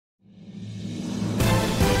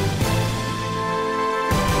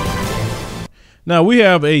Now, we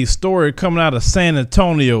have a story coming out of San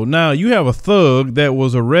Antonio. Now, you have a thug that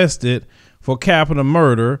was arrested for capital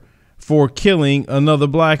murder for killing another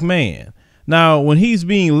black man. Now, when he's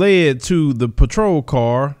being led to the patrol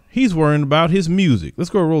car, he's worrying about his music. Let's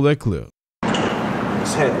go roll that clip.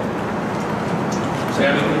 It's heavy.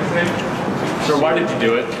 Sir, why did you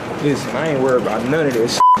do it? Listen, I ain't worried about none of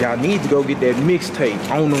this. Y'all need to go get that mixtape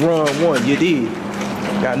on the run one. You did.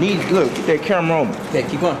 Y'all need to look, get that camera on me. Yeah,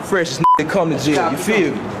 keep going. Freshest that come to jail. You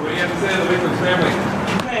feel me? What do you have to say to the victim's family?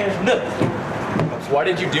 Man, look. Why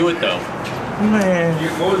did you do it though?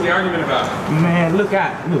 Man. What was the argument about? Man, look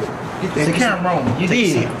out. Look. Get that camera on me. You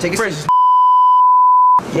did. Take a Freshest.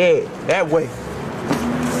 Yeah, that way.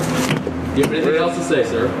 Do you have anything else to say,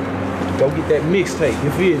 sir? Go get that mixtape.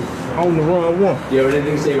 You feel me? On the run one. Do you have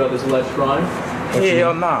anything to say about this alleged crime?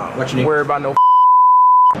 Hell nah. What's your name? Worry about no.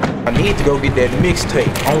 I need to go get that mixtape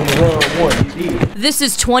on the run one. You did. This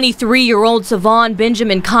is 23-year-old Savawn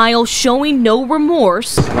Benjamin Kyle showing no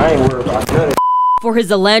remorse I ain't worried about none of for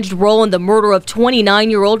his alleged role in the murder of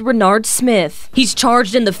 29-year-old Renard Smith. He's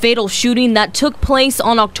charged in the fatal shooting that took place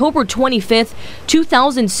on October 25th,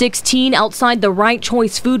 2016 outside the Right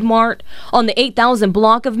Choice Food Mart on the 8000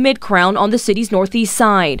 block of Mid-Crown on the city's northeast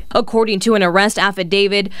side. According to an arrest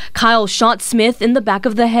affidavit, Kyle shot Smith in the back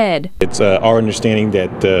of the head. It's our understanding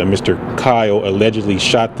that Mr. Kyle allegedly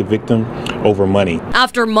shot the victim over money.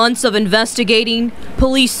 After months of investigating,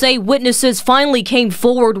 police say witnesses finally came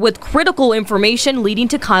forward with critical information leading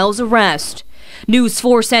to Kyle's arrest. News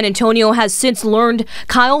 4 San Antonio has since learned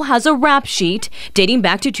Kyle has a rap sheet dating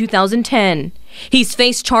back to 2010. He's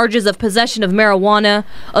faced charges of possession of marijuana,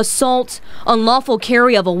 assault, unlawful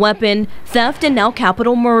carry of a weapon, theft, and now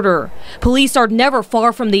capital murder. Police are never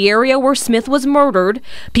far from the area where Smith was murdered.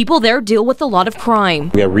 People there deal with a lot of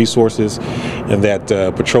crime. We have resources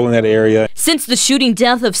that patrol in that area. Since the shooting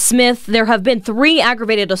death of Smith, there have been 3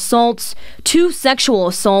 aggravated assaults, 2 sexual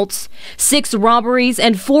assaults, 6 robberies,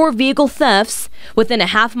 and 4 vehicle thefts within a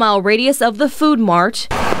half-mile radius of the food mart,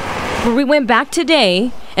 where we went back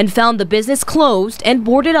today and found the business closed and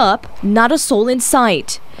boarded up, not a soul in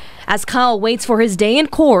sight. As Kyle waits for his day in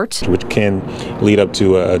court, which can lead up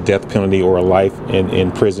to a death penalty or a life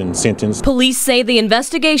in prison sentence. Police say the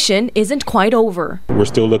investigation isn't quite over. We're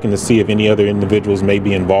still looking to see if any other individuals may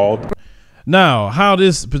be involved. Now, how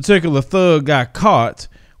this particular thug got caught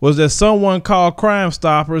was that someone called Crime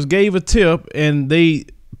Stoppers, gave a tip, and they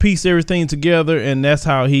pieced everything together, and that's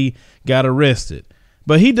how he got arrested.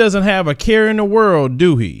 But he doesn't have a care in the world,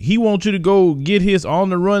 do he? He wants you to go get his On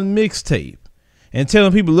the Run mixtape and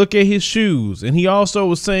telling people, look at his shoes. And he also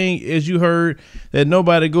was saying, as you heard, that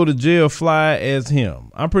nobody go to jail fly as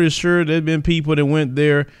him. I'm pretty sure there've been people that went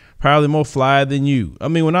there probably more fly than you. I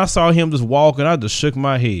mean, when I saw him just walking, I just shook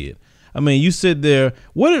my head. I mean, you sit there,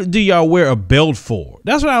 what do y'all wear a belt for?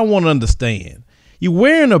 That's what I want to understand. You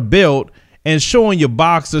wearing a belt and showing your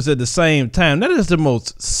boxers at the same time. That is the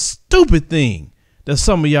most stupid thing that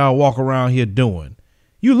some of y'all walk around here doing.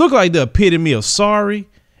 You look like the epitome of sorry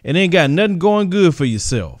and ain't got nothing going good for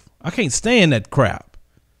yourself. I can't stand that crap.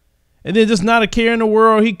 And then just not a care in the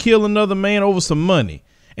world, he killed another man over some money.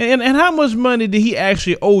 And how much money did he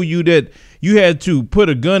actually owe you that you had to put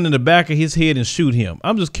a gun in the back of his head and shoot him?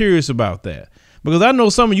 I'm just curious about that. Because I know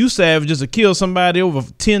some of you savages to kill somebody over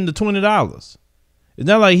 $10 to $20. It's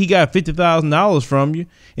not like he got $50,000 from you.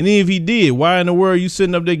 And then if he did, why in the world are you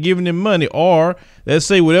sitting up there giving him money? Or let's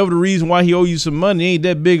say whatever the reason why he owe you some money ain't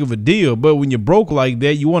that big of a deal. But when you're broke like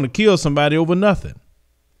that, you want to kill somebody over nothing.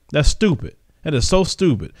 That's stupid. That is so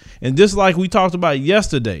stupid. And just like we talked about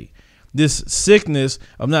yesterday, this sickness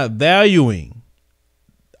of not valuing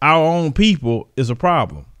our own people is a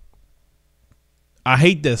problem. I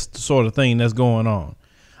hate that sort of thing that's going on.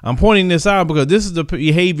 I'm pointing this out because this is the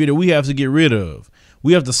behavior that we have to get rid of.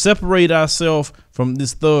 We have to separate ourselves from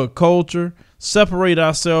this thug culture, separate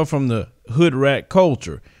ourselves from the hood rat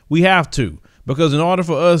culture. We have to, because in order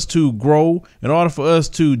for us to grow, in order for us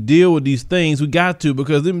to deal with these things, we got to,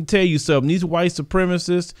 because let me tell you something, these white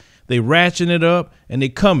supremacists, they ratcheting it up and they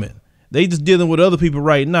coming. They just dealing with other people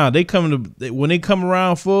right now. They coming to, when they come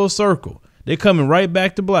around full circle, they're coming right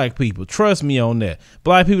back to black people. Trust me on that.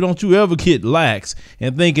 Black people, don't you ever get lax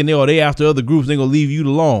and thinking, oh, they after other groups, they're going to leave you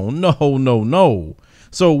alone. No, no, no.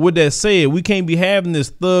 So with that said, we can't be having this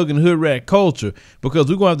thug and hood rat culture, because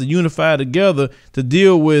we're going to have to unify together to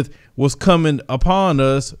deal with what's coming upon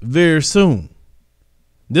us very soon.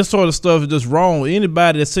 This sort of stuff is just wrong.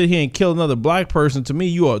 Anybody that sit here and kill another black person, to me,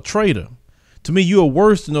 you are a traitor. To me, you are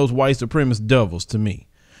worse than those white supremacist devils to me.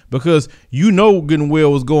 Because you know good and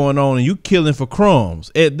well what's going on, and you killing for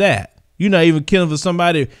crumbs at that. You're not even killing for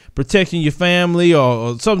somebody protecting your family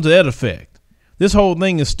or something to that effect. This whole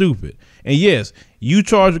thing is stupid. And yes, you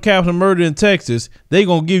charge with capital murder in Texas, they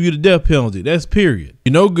gonna give you the death penalty. That's period.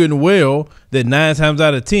 You know good and well that 9 times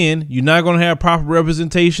out of 10, you're not gonna have proper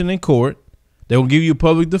representation in court. They gonna give you a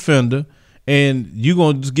public defender, and you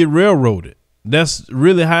gonna just get railroaded. That's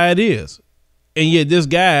really how it is. And yet this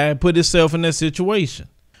guy put himself in that situation.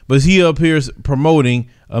 But he up here promoting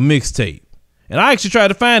a mixtape. And I actually tried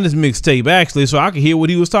to find this mixtape actually so I could hear what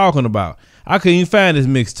he was talking about. I couldn't even find his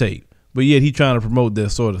mixtape. But yet he trying to promote that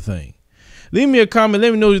sort of thing. Leave me a comment.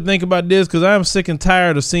 Let me know what you think about this, because I'm sick and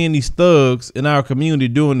tired of seeing these thugs in our community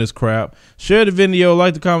doing this crap. Share the video,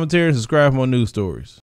 like the commentary, and subscribe for more news stories.